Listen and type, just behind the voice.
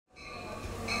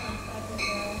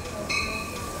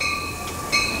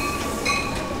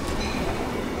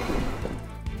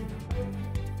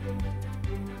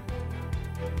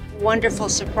wonderful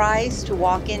surprise to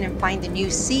walk in and find the new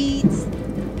seats,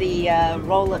 the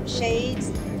roll-up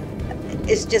shades.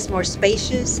 It's just more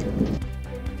spacious.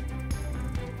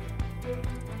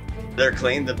 They're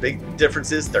clean. The big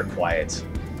difference is they're quiet.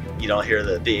 You don't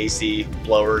hear the AC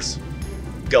blowers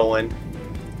going.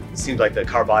 It seems like the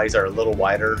car bodies are a little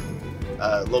wider,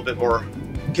 a little bit more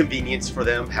convenience for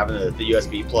them, having the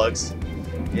USB plugs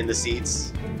in the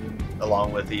seats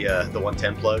along with the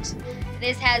 110 plugs.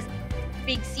 This has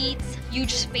big seats,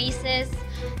 huge spaces,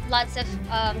 lots of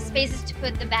spaces to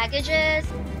put the baggages.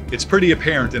 It's pretty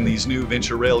apparent in these new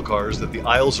Venture rail cars that the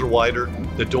aisles are wider,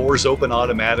 the doors open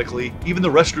automatically, even the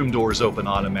restroom doors open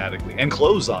automatically and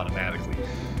close automatically.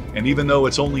 And even though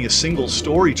it's only a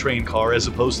single-story train car as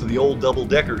opposed to the old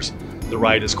double-deckers, the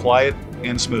ride is quiet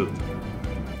and smooth.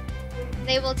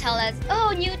 They will tell us,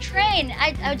 oh, new train,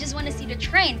 I just want to see the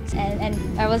train.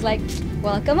 And I was like,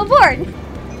 welcome aboard.